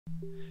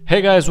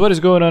Hey guys, what is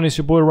going on? It's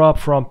your boy Rob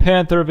from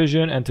panter.vis,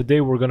 and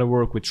today we're gonna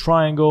work with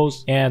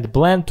triangles and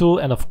blend tool,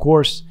 and of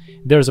course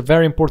there's a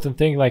very important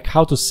thing like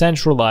how to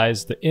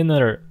centralize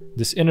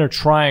this inner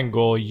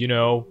triangle, you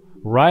know,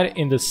 right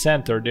in the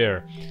center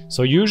there.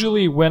 So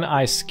usually when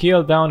I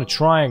scale down a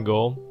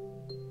triangle,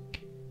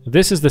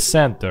 this is the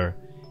center.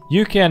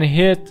 You can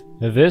hit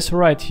this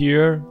right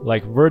here,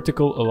 like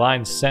vertical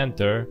align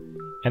center,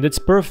 and it's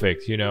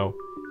perfect, you know.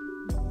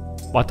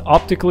 But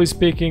optically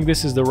speaking,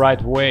 this is the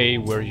right way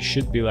where you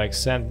should be like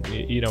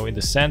in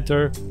the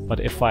center.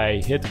 But if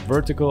I hit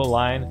vertical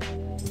align,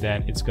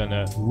 then it's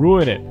gonna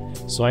ruin it.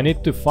 So I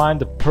need to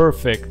find the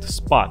perfect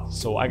spot.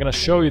 So I'm gonna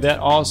show you that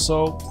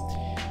also.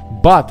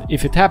 But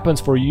if it happens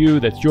for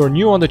you that you're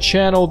new on the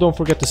channel, don't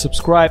forget to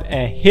subscribe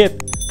and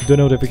hit the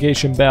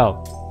notification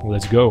bell.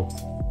 Let's go.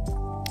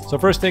 So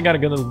first thing, I'm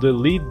gonna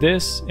delete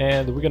this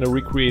and we're gonna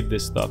recreate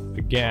this stuff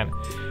again.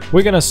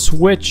 We're gonna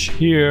switch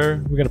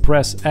here. We're gonna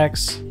press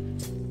X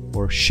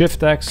or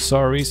Shift X,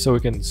 sorry, so we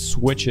can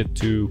switch it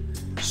to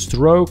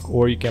stroke,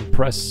 or you can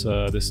press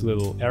this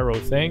little arrow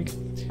thing.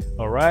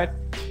 All right,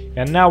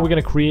 and now we're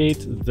gonna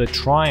create the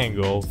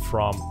triangle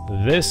from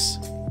this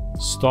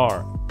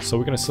star. So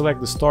we're gonna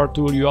select the star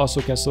tool. You also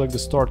can select the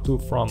star tool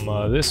from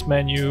this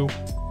menu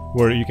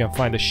where you can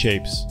find the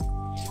shapes.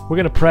 We're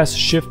gonna press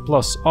Shift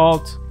plus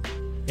Alt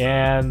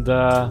and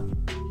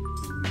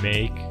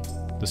make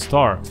the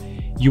star.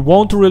 You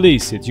won't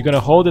release it. You're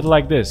gonna hold it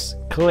like this,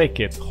 click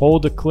it,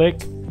 hold the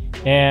click,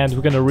 and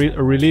we're gonna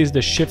release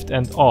the Shift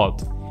and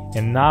Alt.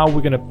 And now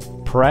we're gonna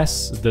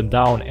press the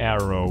down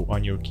arrow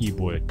on your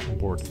keyboard.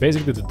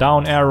 Basically the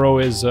down arrow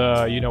is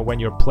you know, when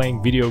you're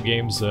playing video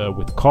games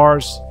with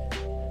cars,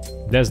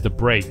 that's the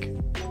brake.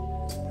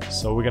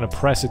 So we're gonna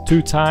press it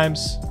 2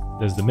 times.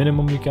 That's the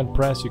minimum you can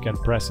press. You can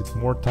press it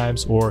more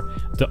times, or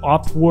the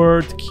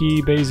upward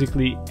key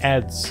basically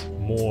adds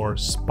more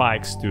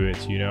spikes to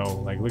it, you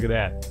know, like look at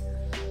that.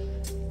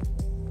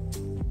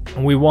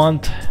 We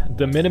want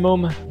the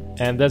minimum,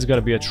 and that's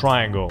gonna be a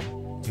triangle.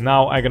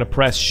 Now I'm gonna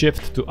press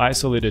Shift to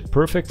isolate it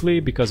perfectly,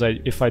 because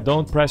if I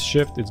don't press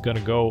Shift, it's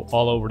gonna go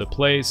all over the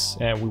place,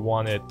 and we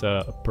want it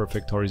a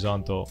perfect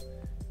horizontal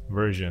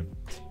version.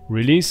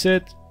 Release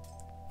it.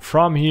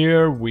 From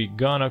here, we're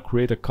gonna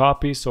create a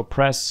copy. So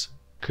press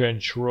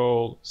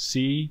Control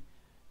C,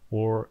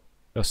 or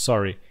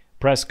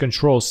press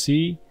Control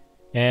C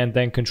and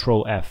then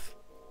Control F.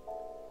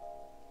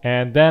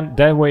 And then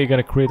that way you're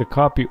gonna create a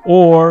copy,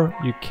 or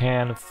you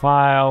can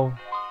File,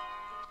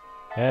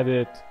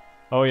 Edit.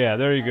 Oh yeah,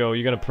 there you go.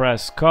 You're gonna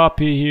press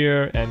copy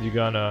here and you're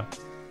gonna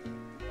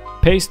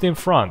paste in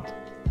front.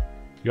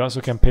 You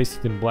also can paste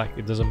it in black,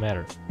 it doesn't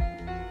matter.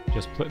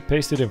 Just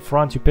paste it in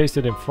front. You paste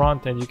it in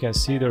front and you can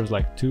see there's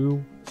like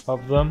 2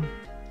 of them.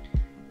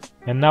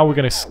 And now we're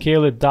gonna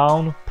scale it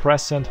down,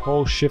 press and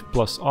hold Shift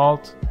plus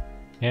Alt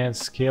and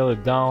scale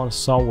it down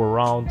somewhere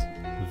around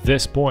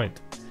this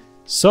point.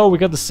 So we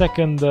got the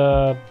second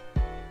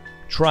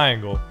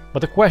triangle.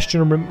 But the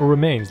question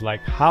remains,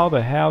 like how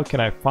the hell can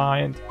I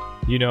find,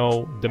 you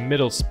know, the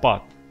middle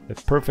spot,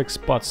 that perfect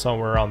spot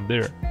somewhere around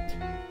there?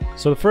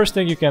 So the first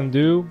thing you can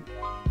do,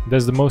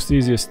 that's the most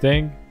easiest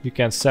thing, you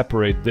can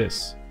separate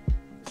this.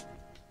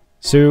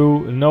 So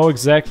know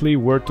exactly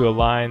where to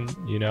align,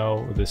 you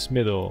know, this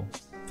middle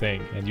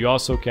thing. And you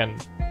also can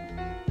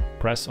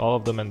press all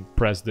of them and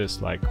press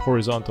this like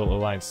horizontal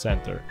align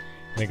center.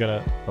 And you're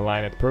gonna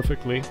align it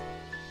perfectly.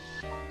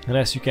 And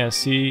as you can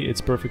see,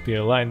 it's perfectly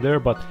aligned there,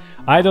 but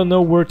I don't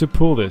know where to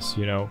pull this,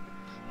 you know.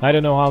 I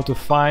don't know how to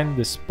find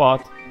the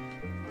spot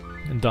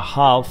and the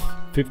half,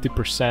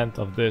 50%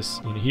 of this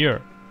in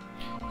here.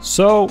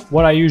 So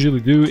what I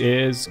usually do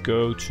is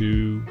go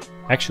to,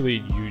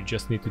 actually you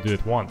just need to do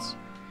it once.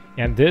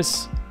 And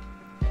this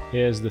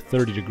is the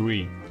 30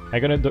 degree.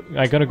 I'm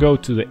gonna go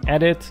to the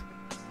Edit,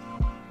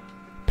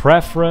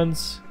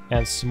 Preference,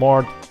 and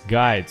Smart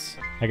Guides.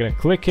 I'm gonna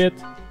click it.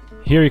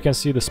 Here you can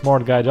see the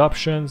Smart Guide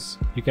options.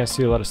 You can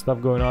see a lot of stuff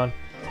going on.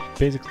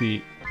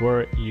 Basically,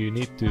 where you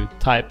need to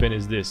type in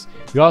is this.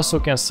 You also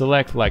can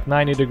select like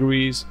 90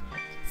 degrees,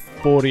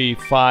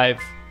 45.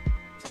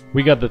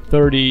 We got the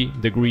 30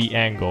 degree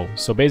angle.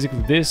 So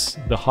basically this,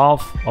 the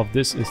half of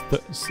this is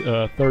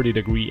 30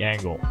 degree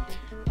angle.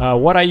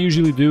 What I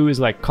usually do is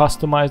like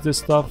customize this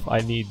stuff.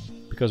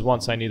 Because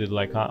once I needed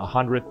like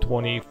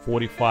 120,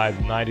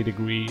 45, 90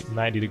 degree.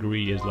 90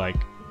 degree is like,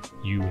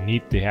 you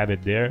need to have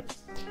it there.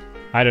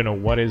 I don't know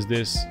what is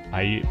this.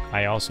 I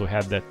also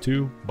have that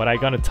too, but I'm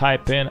gonna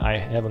type in, I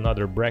have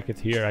another bracket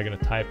here, I'm gonna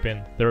type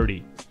in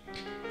 30.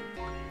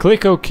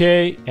 Click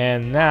OK,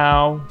 and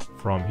now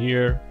from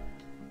here,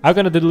 I'm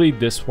gonna delete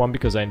this one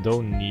because I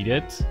don't need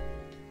it.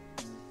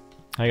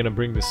 I'm gonna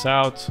bring this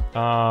out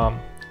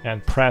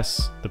and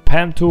press the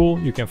pen tool.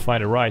 You can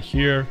find it right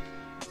here.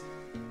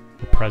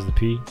 Press the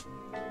P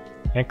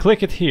and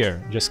click it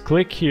here. Just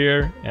click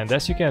here, and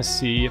as you can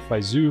see, if I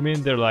zoom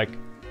in, they're like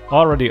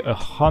already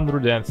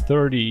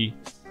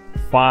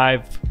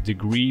 135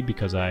 degree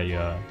because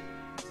I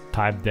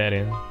typed that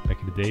in back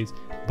in the days.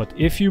 But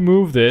if you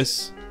move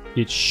this,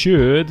 it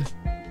should...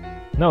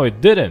 No,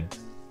 it didn't.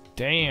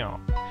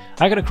 Damn.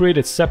 I'm gonna create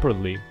it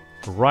separately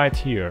right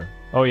here.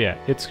 Oh yeah,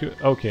 it's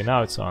okay,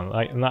 now it's on.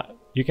 Like, not,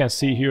 you can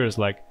see here is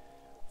like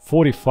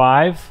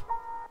 45.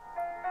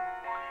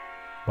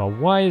 But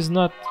why is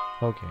not...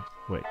 Okay,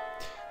 wait.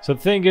 So the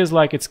thing is,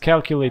 like, it's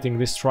calculating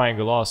this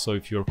triangle also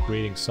if you're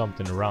creating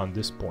something around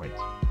this point,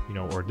 you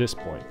know, or this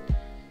point.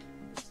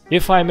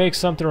 If I make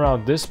something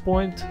around this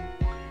point,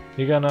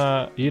 you're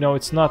gonna, you know,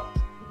 it's not,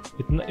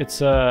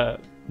 it's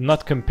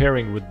not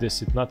comparing with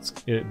this.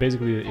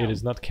 Basically it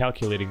is not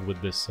calculating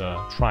with this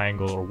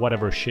triangle or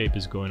whatever shape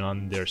is going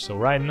on there. So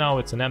right now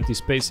it's an empty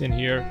space in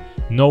here,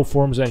 no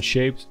forms and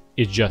shapes.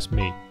 It's just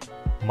me,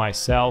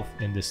 myself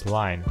in this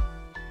line.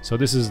 So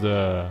this is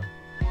the,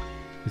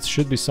 it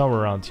should be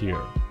somewhere around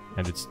here,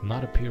 and it's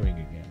not appearing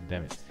again,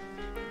 damn it.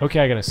 Okay,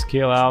 I'm gonna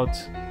scale out.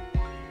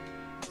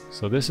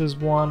 So this is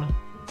one.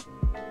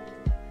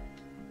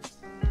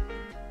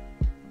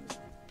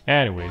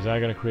 Anyways,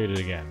 I'm gonna create it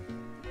again.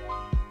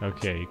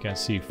 Okay, you can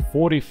see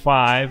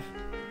 45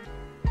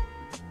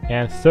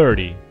 and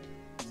 30.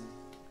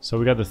 So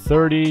we got the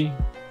 30,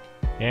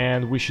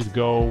 and we should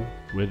go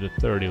with the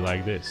 30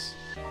 like this.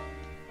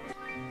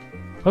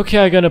 Okay,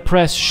 I'm gonna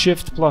press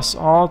Shift plus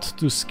Alt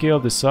to scale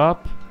this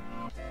up.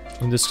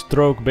 And the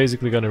stroke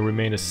basically gonna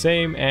remain the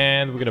same,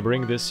 and we're gonna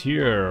bring this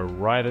here,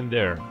 right in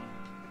there.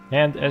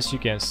 And as you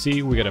can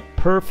see, we got a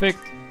perfect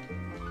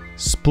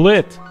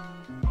split.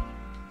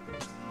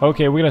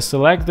 Okay, we're gonna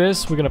select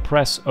this, we're gonna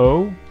press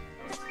O,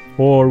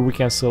 or we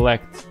can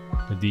select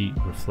the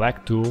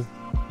Reflect tool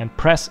and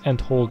press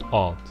and hold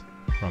Alt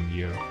from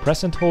here.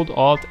 Press and hold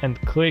Alt and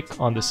click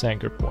on this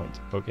anchor point,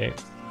 okay?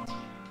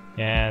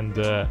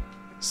 And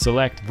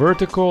select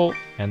vertical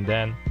and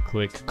then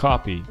click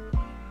copy.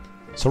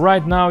 So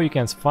right now you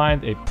can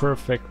find a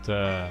perfect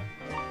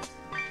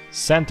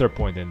center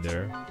point in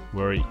there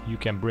where you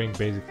can bring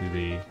basically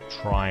the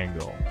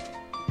triangle.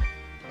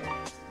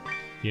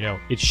 You know,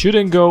 it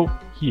shouldn't go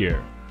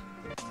here.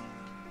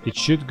 It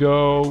should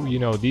go, you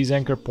know, these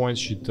anchor points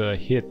should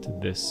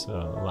hit this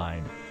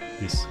line,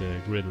 this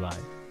grid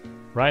line.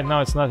 Right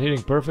now it's not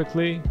hitting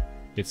perfectly,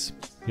 it's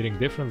hitting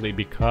differently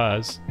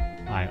because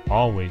I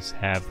always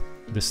have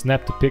the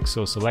snap to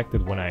pixel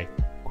selected when I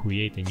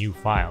create a new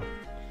file.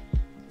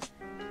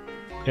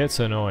 It's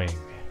annoying.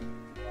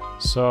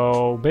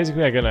 So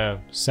basically I'm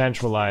gonna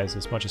centralize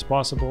as much as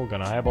possible,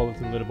 gonna eyeball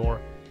it a little more.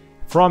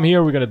 From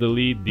here we're gonna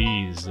delete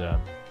these.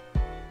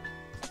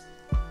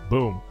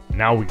 Boom,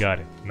 now we got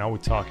it. Now we're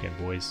talking,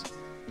 boys.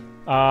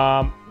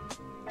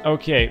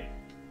 Okay,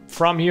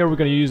 from here we're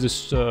gonna use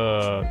this,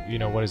 you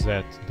know, what is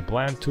that? The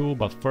blend tool,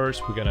 but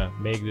first we're gonna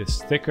make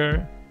this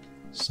thicker,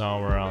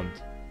 somewhere around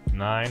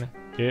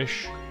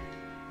 9-ish.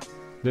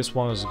 This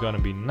one is gonna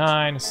be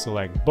 9,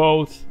 select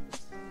both,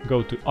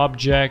 go to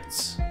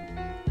Objects,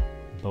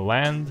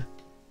 Blend,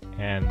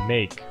 and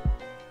Make.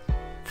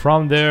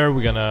 From there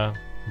we're gonna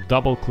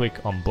double click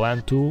on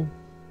Blend tool,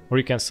 or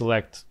you can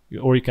select,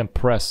 or you can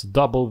press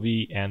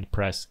V and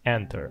press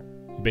Enter.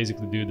 You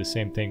basically do the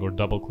same thing, or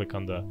double click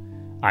on the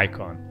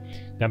icon.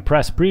 Then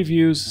press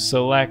Previews,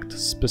 select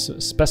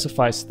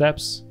Specify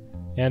Steps,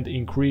 and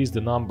increase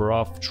the number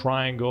of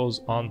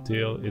triangles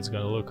until it's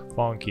gonna look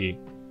funky.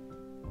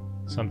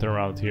 Something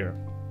around here.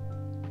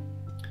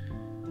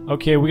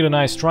 Okay, we got a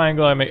nice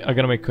triangle. I'm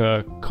gonna make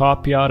a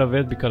copy out of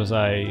it because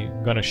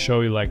I'm gonna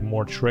show you like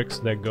more tricks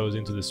that goes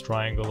into this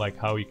triangle, like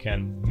how you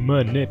can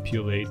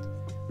manipulate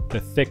the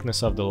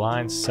thickness of the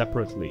lines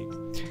separately.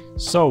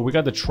 So we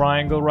got the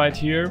triangle right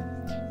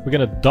here. We're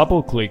gonna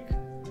double click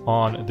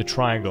on the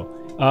triangle.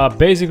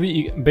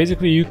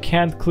 Basically you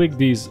can't click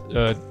these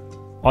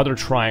other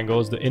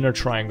triangles, the inner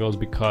triangles,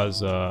 because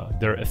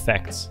they're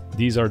effects.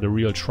 These are the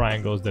real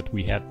triangles that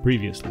we had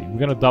previously. We're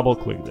gonna double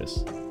click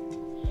this.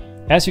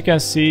 As you can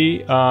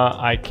see,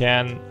 I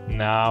can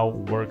now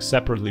work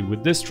separately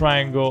with this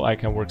triangle. I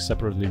can work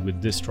separately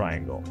with this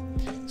triangle.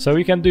 So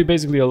we can do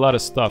basically a lot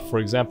of stuff. For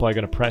example, I'm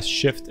gonna press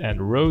Shift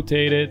and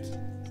rotate it,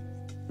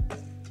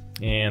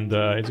 and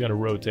it's gonna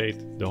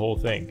rotate the whole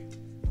thing.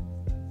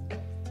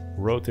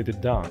 Rotate it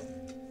down.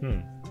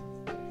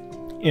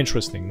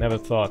 Interesting, never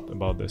thought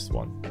about this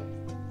one.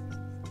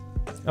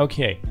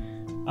 Okay,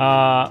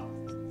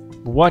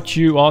 what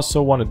you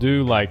also want to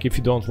do, like if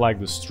you don't like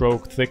the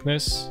stroke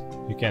thickness,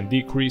 you can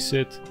decrease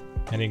it,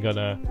 and you're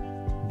gonna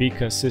be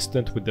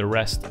consistent with the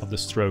rest of the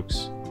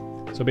strokes.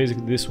 So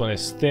basically this one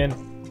is thin,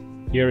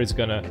 here it's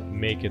gonna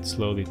make it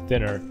slowly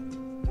thinner,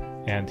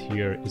 and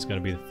here is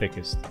gonna be the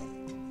thickest.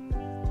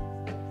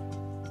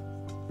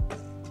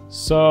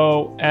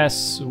 So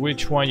as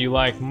which one you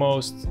like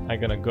most, I'm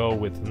gonna go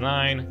with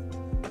 9.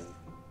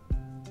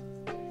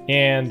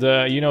 And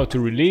you know, to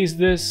release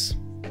this,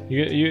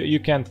 you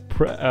can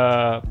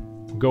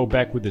go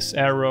back with this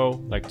arrow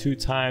like 2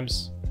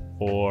 times,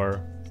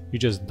 or you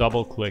just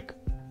double click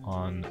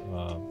on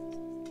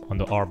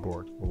the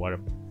artboard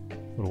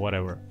or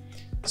whatever.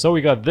 So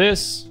we got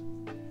this.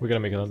 We're gonna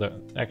make another.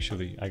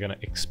 Actually, I'm gonna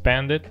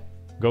expand it.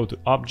 Go to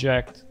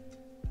Object,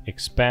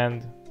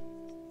 Expand,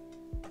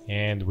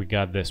 and we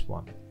got this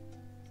one.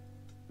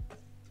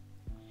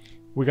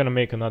 We're gonna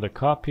make another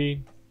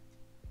copy.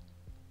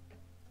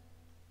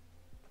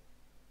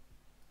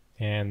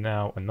 And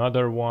now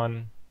another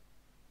one.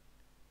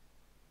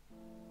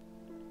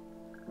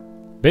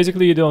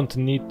 Basically, you don't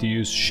need to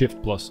use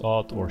Shift plus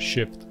Alt or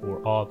Shift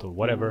or Alt or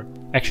whatever.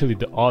 Actually,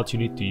 the Alt, you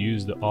need to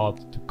use the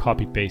Alt to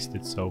copy paste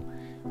it. So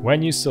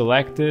when you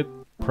select it,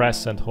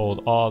 press and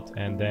hold Alt,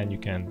 and then you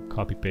can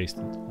copy paste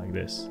it like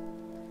this.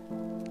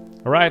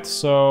 Alright,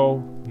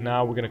 so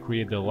now we're gonna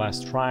create the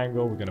last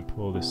triangle. We're gonna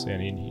pull this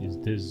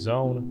in this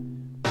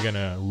zone. We're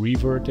gonna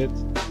revert it,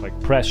 like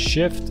press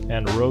Shift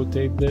and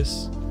rotate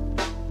this.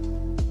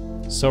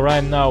 So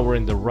right now we're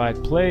in the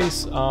right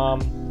place.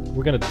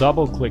 We're gonna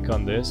double click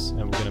on this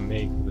and we're gonna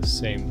make the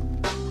same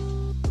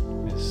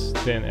as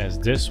thin as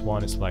this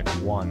one. It's like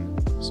 1.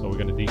 So we're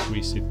gonna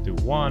decrease it to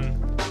 1.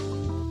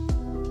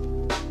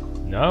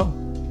 No?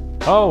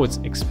 Oh, it's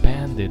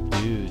expanded,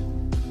 dude.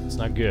 It's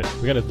not good.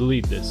 We're gonna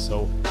delete this.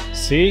 So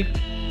see?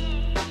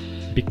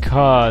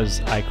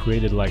 Because I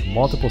created like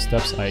multiple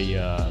steps, I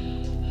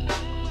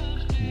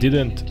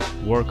didn't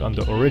work on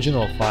the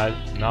original file.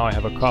 Now I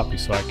have a copy,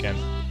 so I can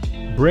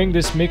bring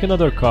this, make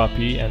another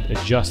copy and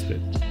adjust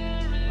it.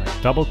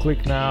 Double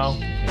click now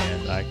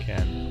and I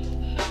can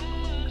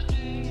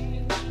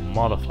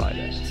modify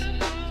that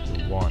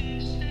to 1.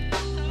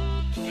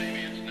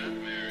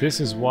 This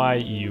is why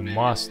you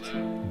must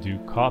do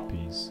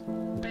copies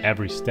with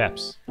every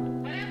steps.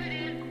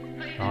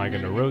 Now I'm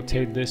gonna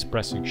rotate this,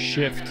 pressing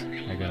Shift.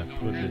 I'm gonna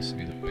put this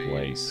into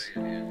place.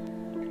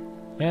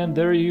 And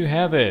there you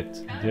have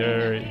it.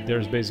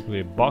 There's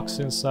basically a box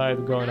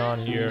inside going on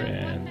here,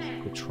 and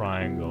the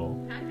triangle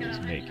is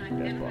making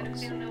that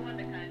box.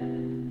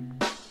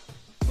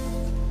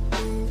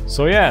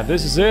 So yeah,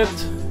 this is it.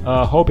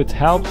 Hope it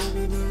helped.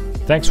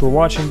 Thanks for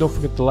watching. Don't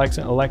forget to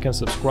like and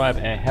subscribe,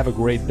 and have a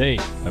great day.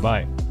 Bye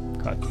bye.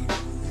 Cut.